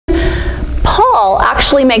Paul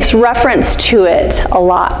actually makes reference to it a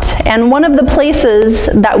lot. And one of the places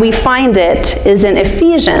that we find it is in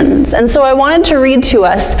Ephesians. And so I wanted to read to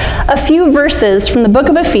us a few verses from the book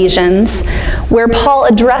of Ephesians where Paul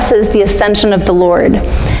addresses the ascension of the Lord.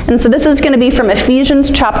 And so this is going to be from Ephesians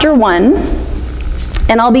chapter 1,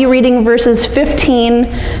 and I'll be reading verses 15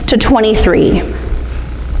 to 23.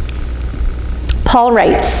 Paul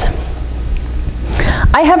writes,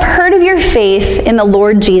 "I have heard of your faith in the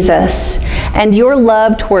Lord Jesus and your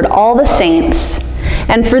love toward all the saints,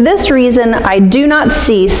 and for this reason I do not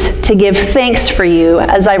cease to give thanks for you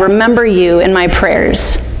as I remember you in my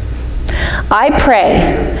prayers. I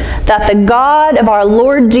pray that the God of our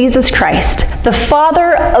Lord Jesus Christ, the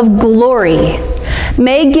Father of glory,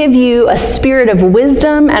 may give you a spirit of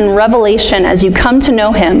wisdom and revelation as you come to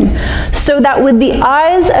know him, so that with the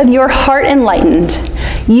eyes of your heart enlightened,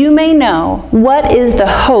 you may know what is the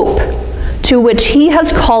hope to which he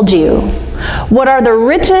has called you, what are the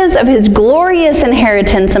riches of his glorious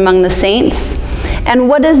inheritance among the saints, and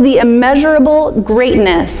what is the immeasurable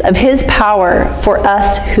greatness of his power for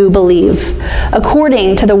us who believe,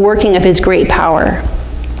 according to the working of his great power.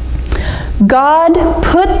 God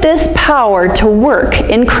put this power to work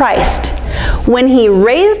in Christ when he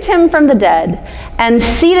raised him from the dead and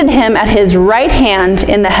seated him at his right hand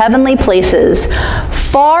in the heavenly places,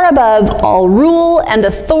 far above all rule and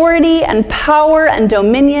authority and power and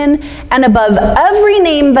dominion, and above every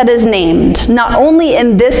name that is named, not only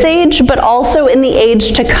in this age, but also in the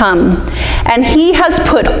age to come. And he has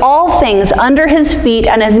put all things under his feet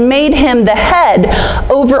and has made him the head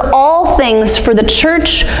over all things for the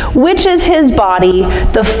church, which is his body,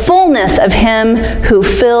 the fullness of him who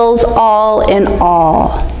fills all in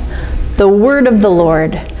all." The word of the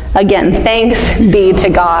Lord. Again, thanks be to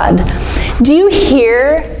God. Do you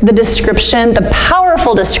hear the description, the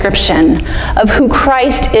powerful description of who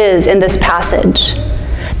Christ is in this passage?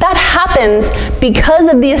 That happens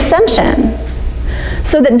because of the ascension.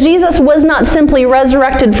 So that Jesus was not simply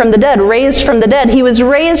resurrected from the dead, raised from the dead. He was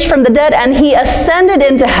raised from the dead and he ascended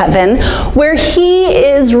into heaven where he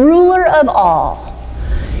is ruler of all.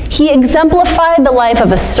 He exemplified the life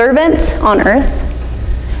of a servant on earth,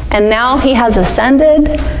 and now he has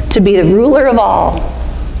ascended to be the ruler of all.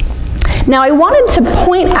 Now I wanted to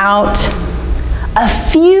point out a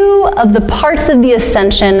few of the parts of the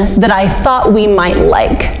ascension that I thought we might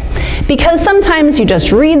like. Because sometimes you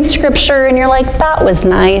just read scripture and you're like, that was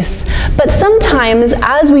nice. But sometimes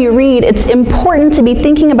as we read, it's important to be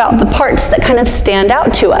thinking about the parts that kind of stand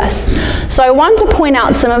out to us. So I want to point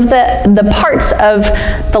out some of the parts of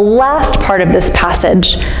the last part of this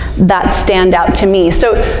passage that stand out to me.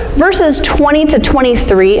 So verses 20 to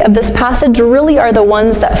 23 of this passage really are the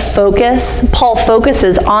ones that Paul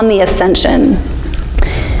focuses on the ascension.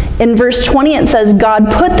 In verse 20 it says,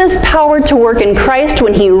 God put this power to work in Christ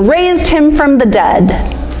when he raised him from the dead.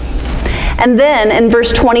 And then in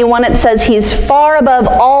verse 21 it says he's far above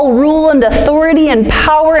all rule and authority and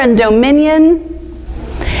power and dominion.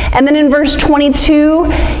 And then in verse 22,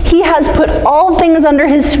 he has put all things under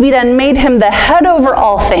his feet and made him the head over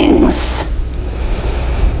all things.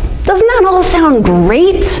 Doesn't that all sound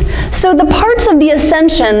great? So the parts of the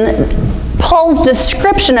ascension, Paul's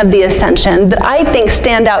description of the ascension that I think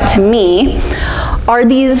stand out to me are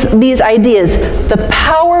these ideas. The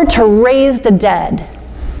power to raise the dead.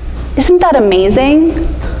 Isn't that amazing?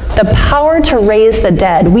 The power to raise the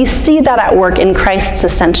dead. We see that at work in Christ's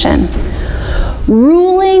ascension.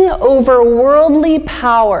 Ruling over worldly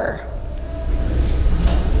power.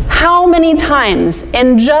 How many times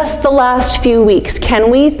in just the last few weeks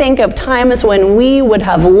can we think of times when we would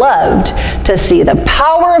have loved to see the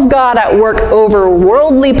power of God at work over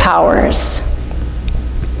worldly powers?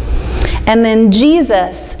 And then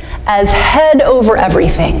Jesus as head over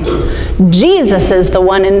everything. Jesus is the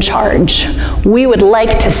one in charge. We would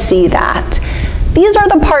like to see that. These are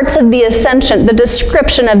the parts of the ascension, the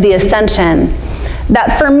description of the ascension,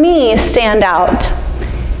 that for me stand out.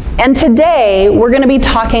 And today, we're going to be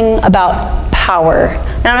talking about power.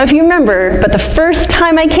 I don't know if you remember, but the first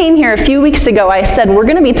time I came here a few weeks ago, I said we're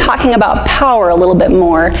going to be talking about power a little bit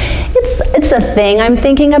more. It's a thing I'm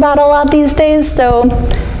thinking about a lot these days, so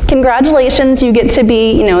congratulations, you get to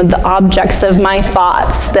be, the objects of my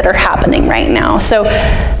thoughts that are happening right now. So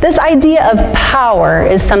this idea of power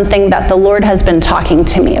is something that the Lord has been talking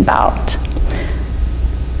to me about.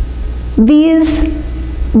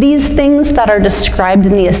 These things that are described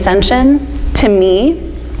in the ascension, to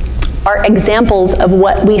me, are examples of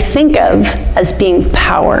what we think of as being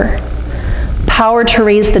power. Power to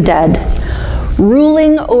raise the dead,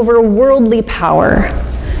 ruling over worldly power,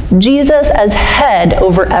 Jesus as head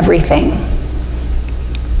over everything.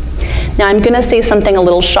 Now I'm going to say something a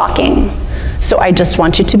little shocking, so I just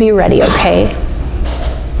want you to be ready, okay?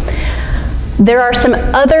 There are some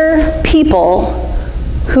other people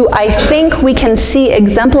who I think we can see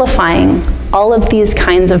exemplifying all of these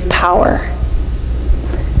kinds of power.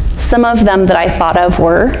 Some of them that I thought of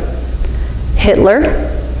were Hitler,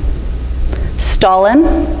 Stalin,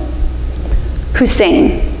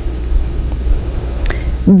 Hussein.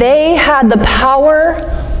 They had the power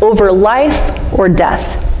over life or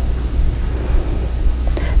death.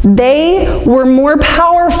 They were more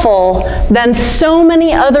powerful than so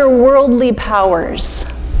many other worldly powers.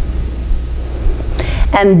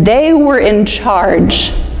 And they were in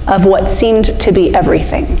charge of what seemed to be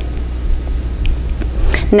everything.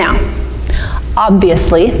 Now,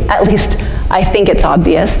 obviously, at least I think it's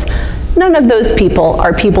obvious, none of those people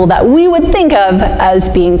are people that we would think of as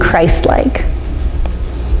being Christ-like.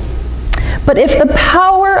 But if the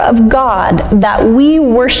power of God that we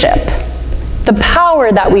worship, the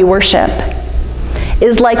power that we worship,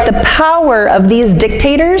 is like the power of these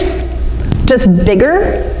dictators, just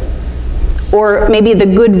bigger, or maybe the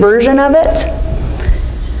good version of it,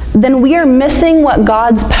 then we are missing what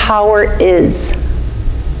God's power is.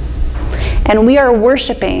 And we are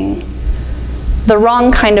worshiping the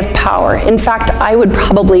wrong kind of power. In fact, I would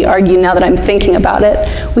probably argue, now that I'm thinking about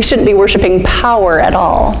it, we shouldn't be worshiping power at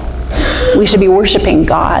all. We should be worshiping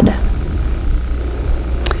God.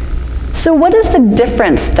 So what is the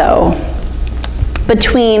difference, though,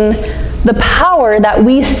 between the power that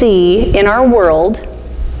we see in our world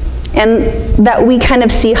and that we kind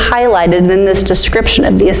of see highlighted in this description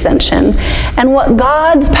of the ascension, and what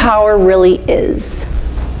God's power really is?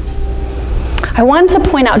 I wanted to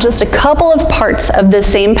point out just a couple of parts of this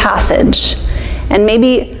same passage and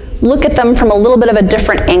maybe look at them from a little bit of a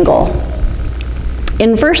different angle.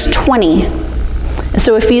 In verse 20,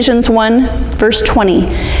 so Ephesians 1, verse 20,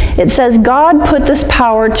 it says, God put this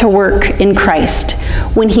power to work in Christ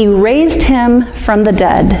when he raised him from the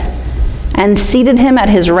dead and seated him at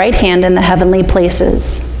his right hand in the heavenly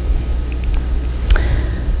places.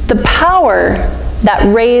 The power that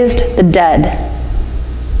raised the dead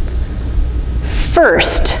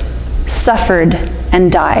first suffered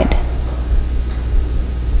and died.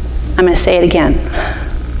 I'm going to say it again.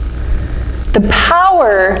 The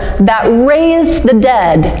power that raised the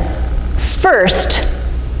dead first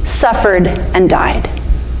suffered and died.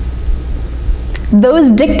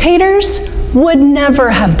 Those dictators would never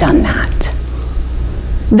have done that.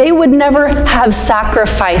 They would never have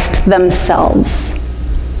sacrificed themselves.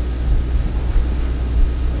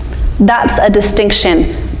 That's a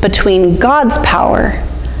distinction between God's power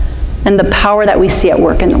and the power that we see at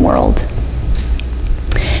work in the world.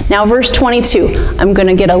 Now, verse 22, I'm going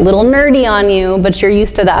to get a little nerdy on you, but you're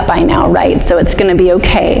used to that by now, right? So it's going to be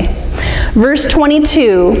okay. Verse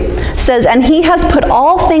 22 says, and he has put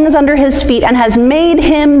all things under his feet and has made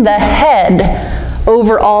him the head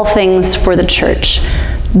over all things for the church.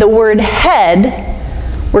 The word head,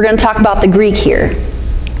 we're going to talk about the Greek here.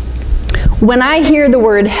 When I hear the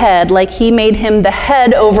word head, like he made him the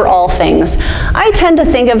head over all things, I tend to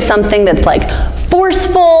think of something that's like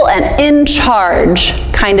forceful and in charge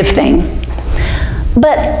kind of thing.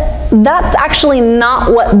 But that's actually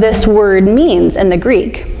not what this word means in the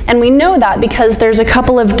Greek. And we know that because there's a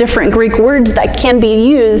couple of different Greek words that can be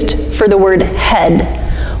used for the word head.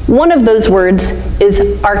 One of those words is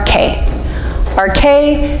arche.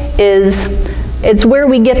 Arche it's where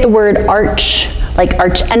we get the word arch, like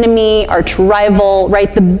arch enemy, arch rival,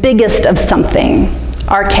 right? The biggest of something,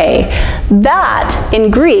 arche. That, in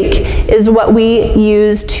Greek, is what we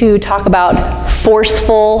use to talk about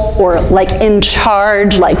forceful or like in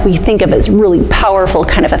charge, like we think of as really powerful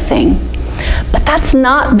kind of a thing. But that's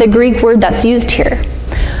not the Greek word that's used here.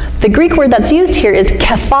 The Greek word that's used here is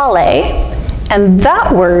kephale, and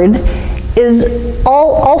that word is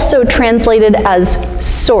also translated as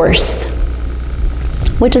source,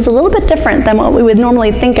 which is a little bit different than what we would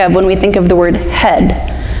normally think of when we think of the word head.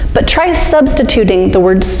 But try substituting the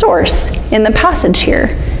word source in the passage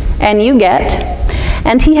here, and you get,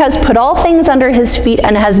 and he has put all things under his feet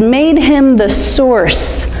and has made him the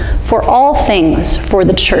source for all things for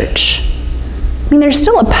the church. I mean, there's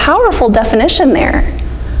still a powerful definition there,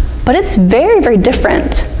 but it's very, very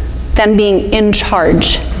different than being in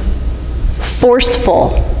charge, forceful.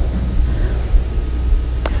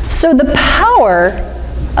 So the power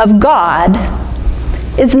of God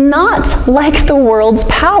is not like the world's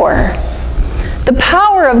power. The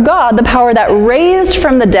power of God, the power that raised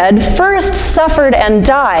from the dead, first suffered and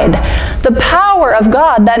died. The power of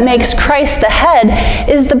God that makes Christ the head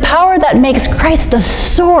is the power that makes Christ the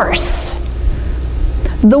source.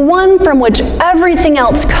 the one from which everything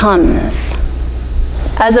else comes,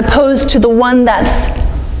 as opposed to the one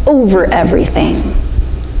that's over everything.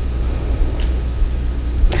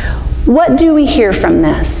 What do we hear from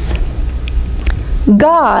this?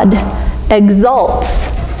 God exalts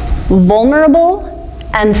vulnerable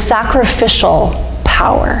and sacrificial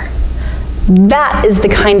power. That is the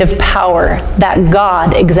kind of power that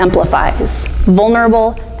God exemplifies.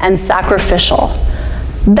 Vulnerable and sacrificial.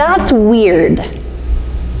 That's weird.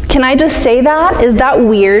 Can I just say that? Is that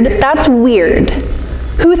weird? That's weird.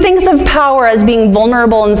 Who thinks of power as being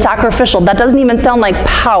vulnerable and sacrificial? That doesn't even sound like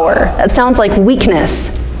power. That sounds like weakness.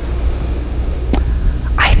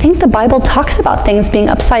 I think the Bible talks about things being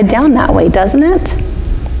upside down that way, doesn't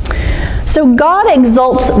it? So God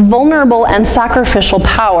exalts vulnerable and sacrificial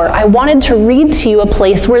power. I wanted to read to you a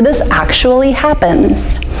place where this actually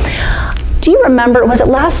happens. Do you remember, was it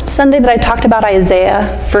last Sunday that I talked about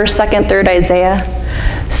Isaiah, 1st, 2nd, 3rd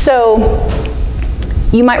Isaiah? So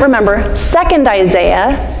you might remember 2nd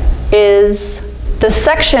Isaiah is the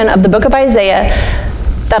section of the book of Isaiah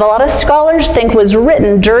that a lot of scholars think was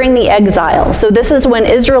written during the exile. So this is when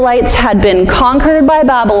Israelites had been conquered by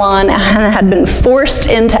Babylon and had been forced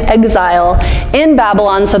into exile in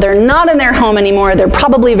Babylon, so they're not in their home anymore. They're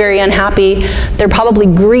probably very unhappy. They're probably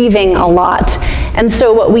grieving a lot. And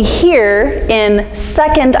so what we hear in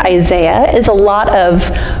 2nd Isaiah is a lot of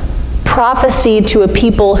prophecy to a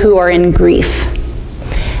people who are in grief.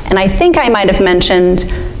 And I think I might have mentioned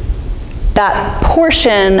that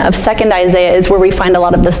portion of 2nd Isaiah is where we find a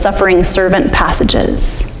lot of the suffering servant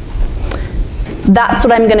passages. That's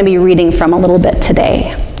what I'm going to be reading from a little bit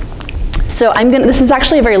today. So this is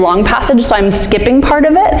actually a very long passage, so I'm skipping part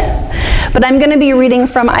of it. But I'm going to be reading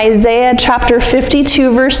from Isaiah chapter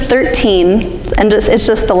 52, verse 13. And it's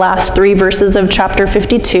just the last 3 verses of chapter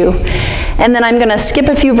 52. And then I'm going to skip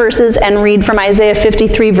a few verses and read from Isaiah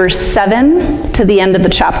 53, verse 7 to the end of the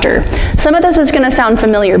chapter. Some of this is going to sound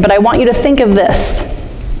familiar, but I want you to think of this.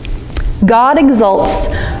 God exalts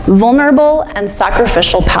vulnerable and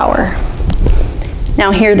sacrificial power.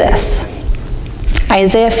 Now hear this.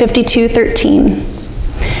 Isaiah 52:13.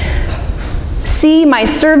 See, my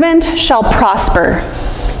servant shall prosper.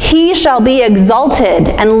 He shall be exalted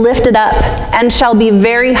and lifted up, and shall be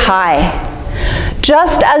very high.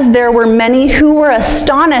 Just as there were many who were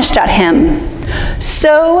astonished at him,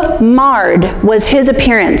 so marred was his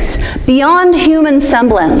appearance beyond human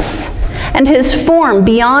semblance, and his form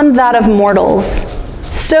beyond that of mortals.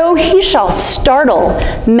 So he shall startle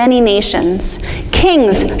many nations.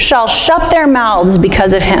 Kings shall shut their mouths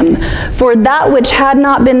because of him. For that which had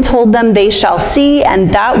not been told them they shall see,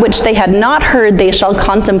 and that which they had not heard they shall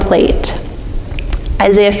contemplate.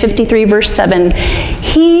 Isaiah 53, verse 7.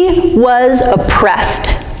 He was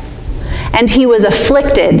oppressed, and he was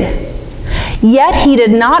afflicted, yet he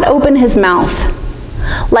did not open his mouth.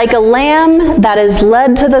 Like a lamb that is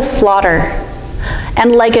led to the slaughter,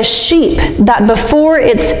 and like a sheep that before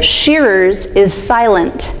its shearers is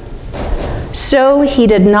silent, so he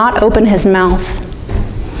did not open his mouth.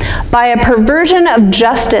 By a perversion of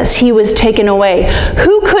justice he was taken away.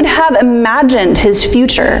 Who could have imagined his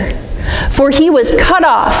future? For he was cut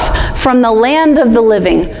off from the land of the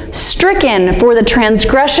living, stricken for the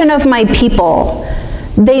transgression of my people.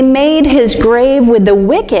 They made his grave with the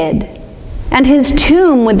wicked, and his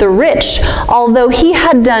tomb with the rich, although he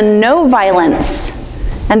had done no violence,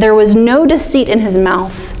 and there was no deceit in his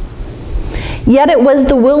mouth. Yet it was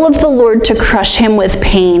the will of the Lord to crush him with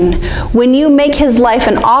pain. When you make his life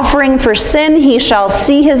an offering for sin, he shall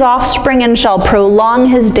see his offspring and shall prolong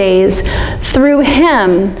his days. Through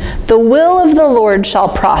him the will of the Lord shall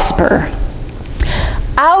prosper.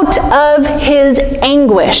 Out of his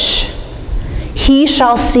anguish he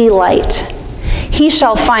shall see light. He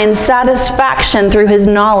shall find satisfaction through his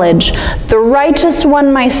knowledge. The righteous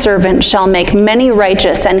one, my servant, shall make many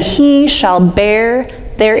righteous, and he shall bear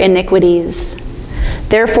their iniquities.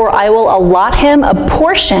 Therefore I will allot him a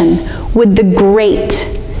portion with the great,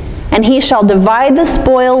 and he shall divide the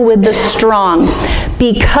spoil with the strong,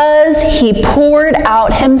 because he poured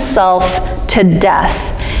out himself to death,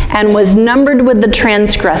 and was numbered with the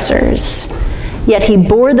transgressors. Yet he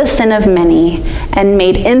bore the sin of many, and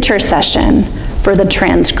made intercession for the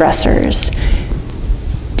transgressors.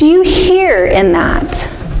 Do you hear in that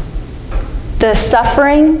the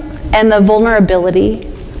suffering and the vulnerability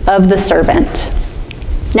of the servant?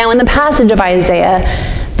 Now in the passage of Isaiah,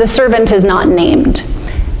 the servant is not named.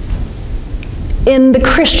 In the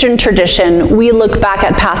Christian tradition, we look back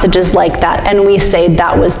at passages like that and we say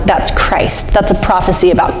that's Christ. That's a prophecy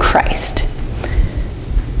about Christ.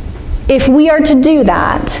 If we are to do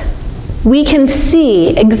that, we can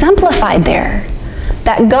see exemplified there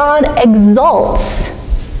that God exalts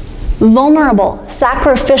vulnerable,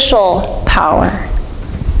 sacrificial power.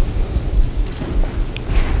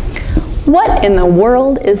 What in the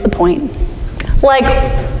world is the point? Like,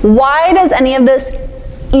 why does any of this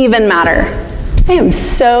even matter? I am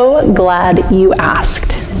so glad you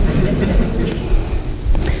asked.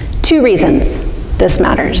 2 reasons this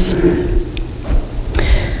matters.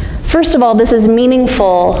 First of all, this is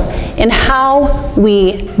meaningful in how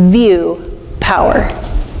we view power.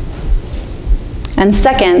 And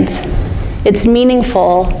second, it's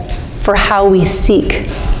meaningful for how we seek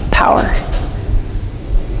power.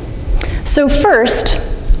 So first,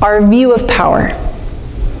 our view of power.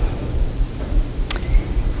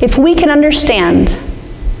 If we can understand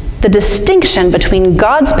the distinction between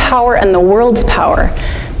God's power and the world's power,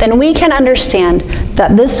 then we can understand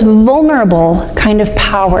that this vulnerable kind of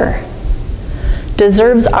power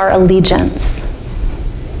deserves our allegiance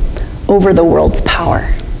over the world's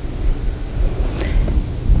power.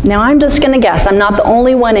 Now, I'm just going to guess, I'm not the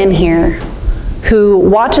only one in here who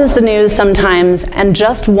watches the news sometimes and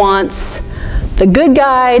just wants the good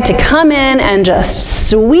guy to come in and just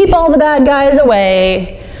sweep all the bad guys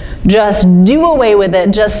away, just do away with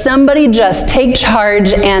it, somebody just take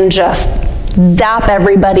charge and just zap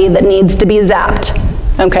everybody that needs to be zapped,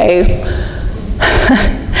 okay?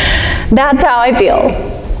 That's how I feel.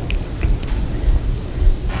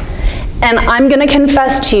 And I'm going to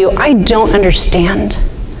confess to you, I don't understand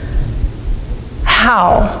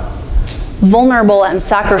how vulnerable and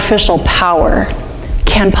sacrificial power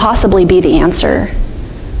can possibly be the answer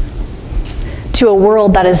to a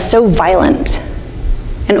world that is so violent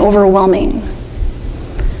and overwhelming.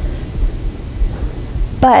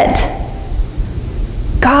 But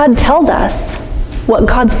God tells us what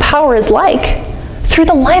God's power is like through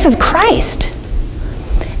the life of Christ.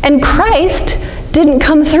 And Christ didn't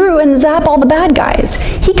come through and zap all the bad guys.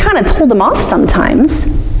 He kind of told them off sometimes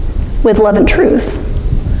with love and truth.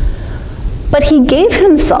 But he gave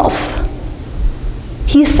himself.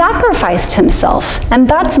 He sacrificed himself. And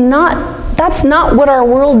that's not what our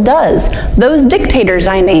world does. Those dictators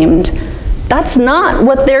I named, that's not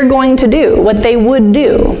what they're going to do, what they would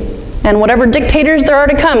do. And whatever dictators there are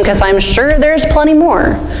to come, because I'm sure there's plenty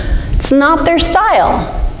more. It's not their style.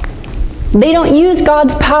 They don't use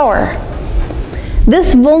God's power.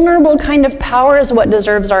 This vulnerable kind of power is what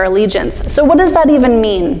deserves our allegiance. So what does that even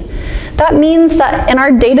mean? That means that in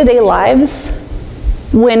our day-to-day lives,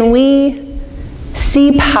 when we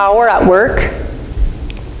see power at work,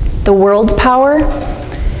 the world's power,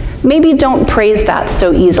 maybe don't praise that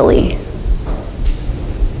so easily.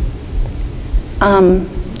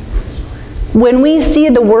 When we see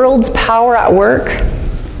the world's power at work,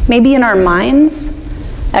 maybe in our minds,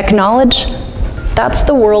 acknowledge that's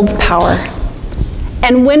the world's power.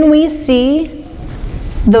 And when we see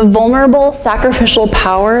the vulnerable, sacrificial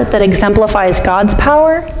power that exemplifies God's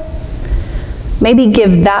power, maybe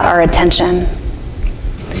give that our attention.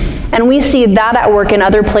 And we see that at work in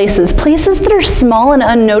other places, places that are small and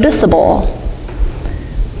unnoticeable.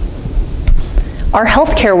 Our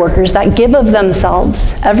healthcare workers that give of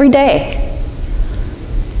themselves every day.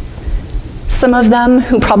 Some of them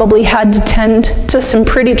who probably had to tend to some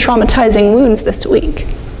pretty traumatizing wounds this week.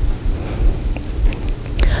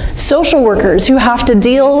 Social workers who have to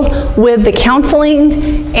deal with the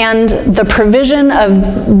counseling and the provision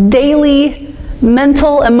of daily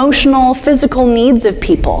mental, emotional, physical needs of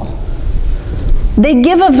people. They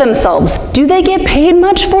give of themselves. Do they get paid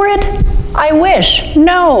much for it? I wish.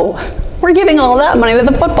 No. We're giving all that money to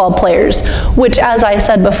the football players, which, as I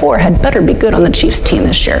said before, had better be good on the Chiefs team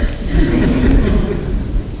this year.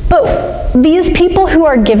 But these people who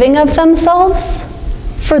are giving of themselves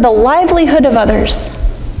for the livelihood of others,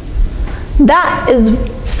 that is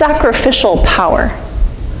sacrificial power.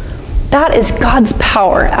 That is God's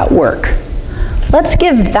power at work. Let's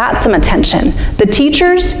give that some attention. The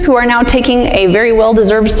teachers who are now taking a very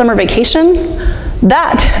well-deserved summer vacation,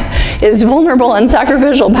 that is vulnerable and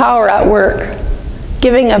sacrificial power at work,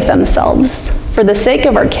 giving of themselves for the sake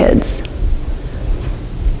of our kids.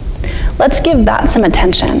 Let's give that some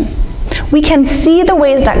attention. We can see the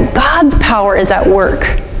ways that God's power is at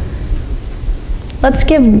work. Let's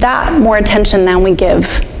give that more attention than we give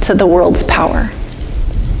to the world's power.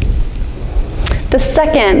 The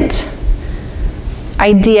second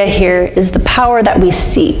idea here is the power that we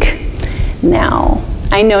seek. Now,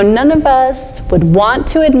 I know none of us would want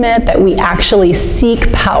to admit that we actually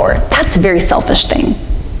seek power. That's a very selfish thing.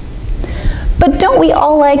 But don't we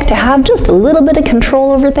all like to have just a little bit of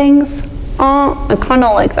control over things? I kind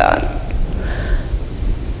of like that.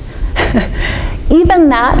 Even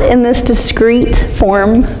that in this discrete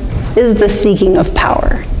form is the seeking of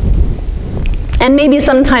power. And maybe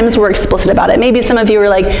sometimes we're explicit about it. Maybe some of you are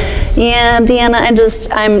like, yeah,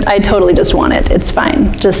 Deanna, I totally just want it. It's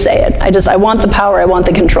fine. Just say it. I want the power. I want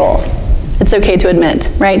the control. It's okay to admit,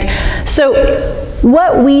 right? So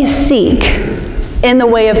what we seek in the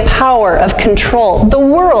way of power, of control, the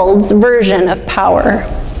world's version of power,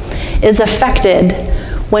 is affected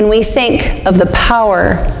when we think of the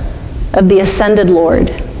power of the ascended Lord.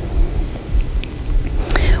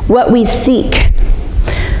 What we seek.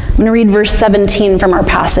 I'm going to read verse 17 from our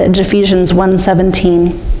passage, Ephesians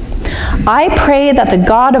 1:17. I pray that the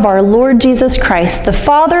God of our Lord Jesus Christ, the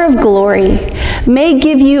Father of glory, may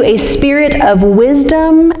give you a spirit of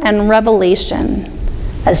wisdom and revelation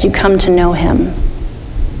as you come to know him.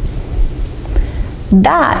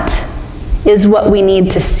 That is what we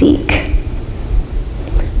need to seek.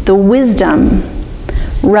 The wisdom,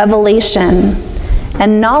 revelation,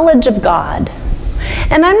 and knowledge of God.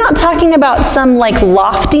 And I'm not talking about some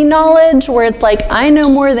lofty knowledge where it's I know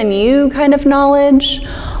more than you kind of knowledge,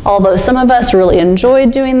 although some of us really enjoy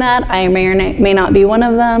doing that. I may or may not be one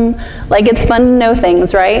of them. It's fun to know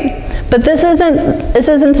things, right? But this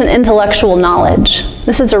isn't an intellectual knowledge.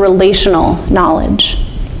 This is a relational knowledge.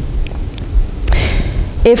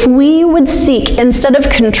 If we would seek, instead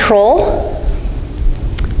of control,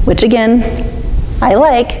 which again, I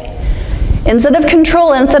like, instead of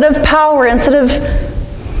control, instead of power, instead of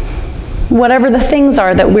whatever the things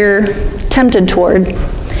are that we're tempted toward,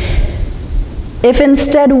 if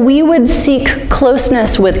instead we would seek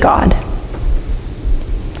closeness with God,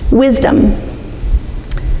 wisdom,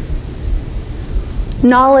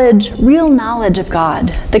 knowledge, real knowledge of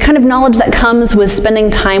God, the kind of knowledge that comes with spending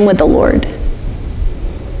time with the Lord,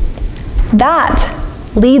 that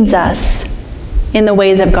leads us in the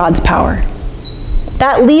ways of God's power.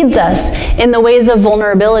 That leads us in the ways of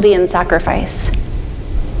vulnerability and sacrifice.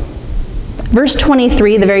 Verse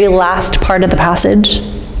 23, the very last part of the passage,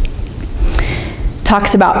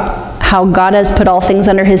 talks about how God has put all things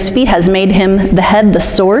under his feet, has made him the head, the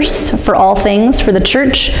source for all things, for the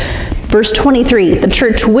church. Verse 23, the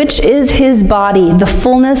church, which is his body, the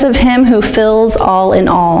fullness of him who fills all in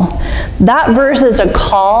all. That verse is a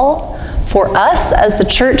call for us as the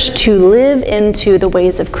church to live into the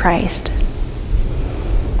ways of Christ.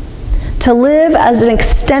 To live as an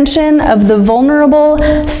extension of the vulnerable,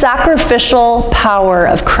 sacrificial power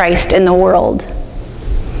of Christ in the world.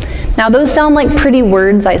 Now, those sound like pretty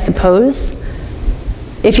words, I suppose.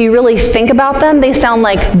 If you really think about them, they sound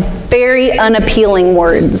like very unappealing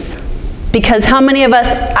words. Because how many of us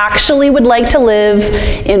actually would like to live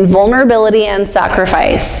in vulnerability and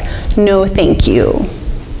sacrifice? No, thank you.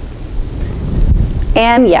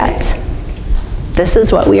 And yet, this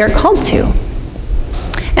is what we are called to.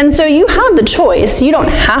 And so you have the choice. You don't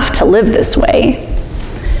have to live this way.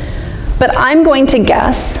 But I'm going to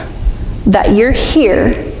guess that you're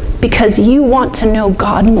here because you want to know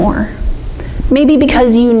God more. Maybe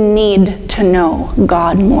because you need to know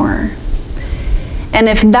God more. And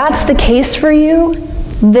if that's the case for you,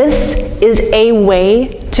 this is a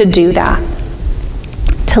way to do that.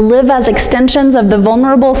 To live as extensions of the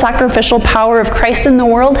vulnerable, sacrificial power of Christ in the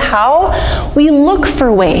world. How? We look for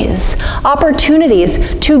ways,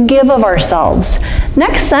 opportunities to give of ourselves.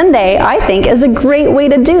 Next Sunday, I think, is a great way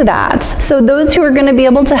to do that. So those who are going to be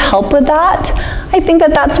able to help with that, I think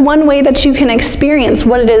that that's one way that you can experience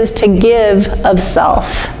what it is to give of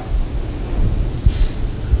self.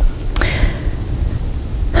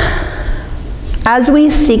 As we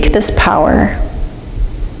seek this power,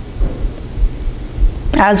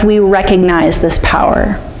 as we recognize this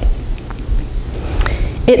power,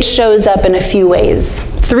 it shows up in a few ways.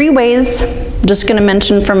 3 ways, I'm just going to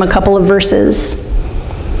mention from a couple of verses.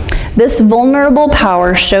 This vulnerable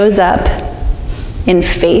power shows up in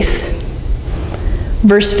faith.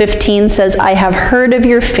 Verse 15 says, I have heard of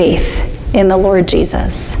your faith in the Lord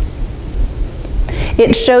Jesus.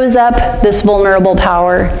 It shows up, this vulnerable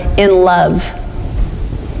power, in love.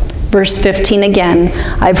 Verse 15 again,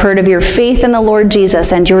 I've heard of your faith in the Lord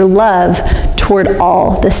Jesus and your love toward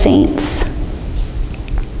all the saints.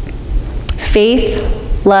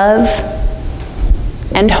 Faith, love,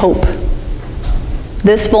 and hope.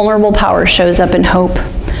 This vulnerable power shows up in hope.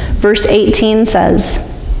 Verse 18 says,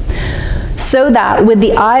 so that with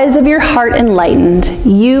the eyes of your heart enlightened,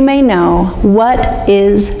 you may know what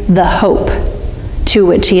is the hope to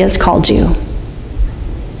which he has called you.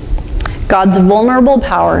 God's vulnerable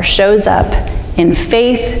power shows up in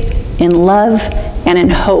faith, in love, and in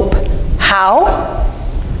hope. How?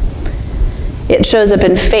 It shows up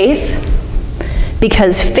in faith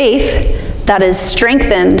because faith that is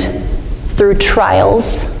strengthened through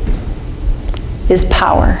trials is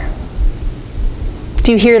power.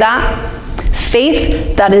 Do you hear that?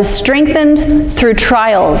 Faith that is strengthened through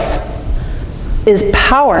trials is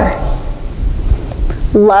power.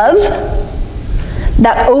 Love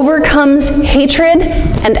that overcomes hatred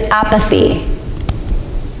and apathy.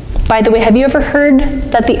 By the way, have you ever heard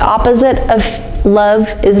that the opposite of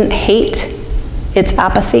love isn't hate, it's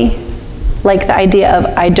apathy? Like the idea of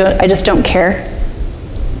I just don't care.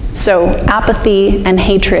 So apathy and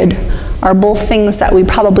hatred are both things that we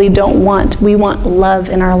probably don't want. We want love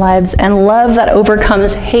in our lives, and love that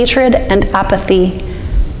overcomes hatred and apathy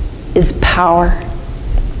is power.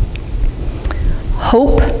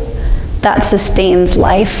 Hope that sustains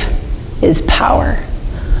life is power.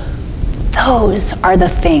 Those are the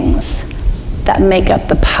things that make up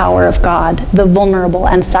the power of God, the vulnerable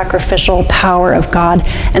and sacrificial power of God.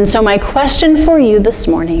 And so my question for you this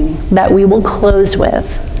morning that we will close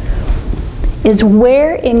with is,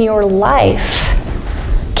 where in your life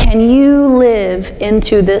can you live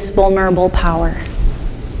into this vulnerable power?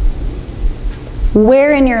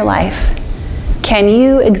 Where in your life can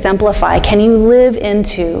you exemplify, can you live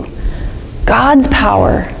into God's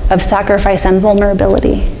power of sacrifice and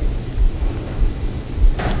vulnerability?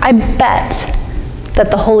 I bet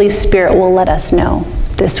that the Holy Spirit will let us know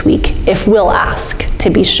this week if we'll ask to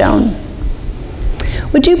be shown.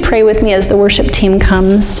 Would you pray with me as the worship team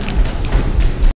comes?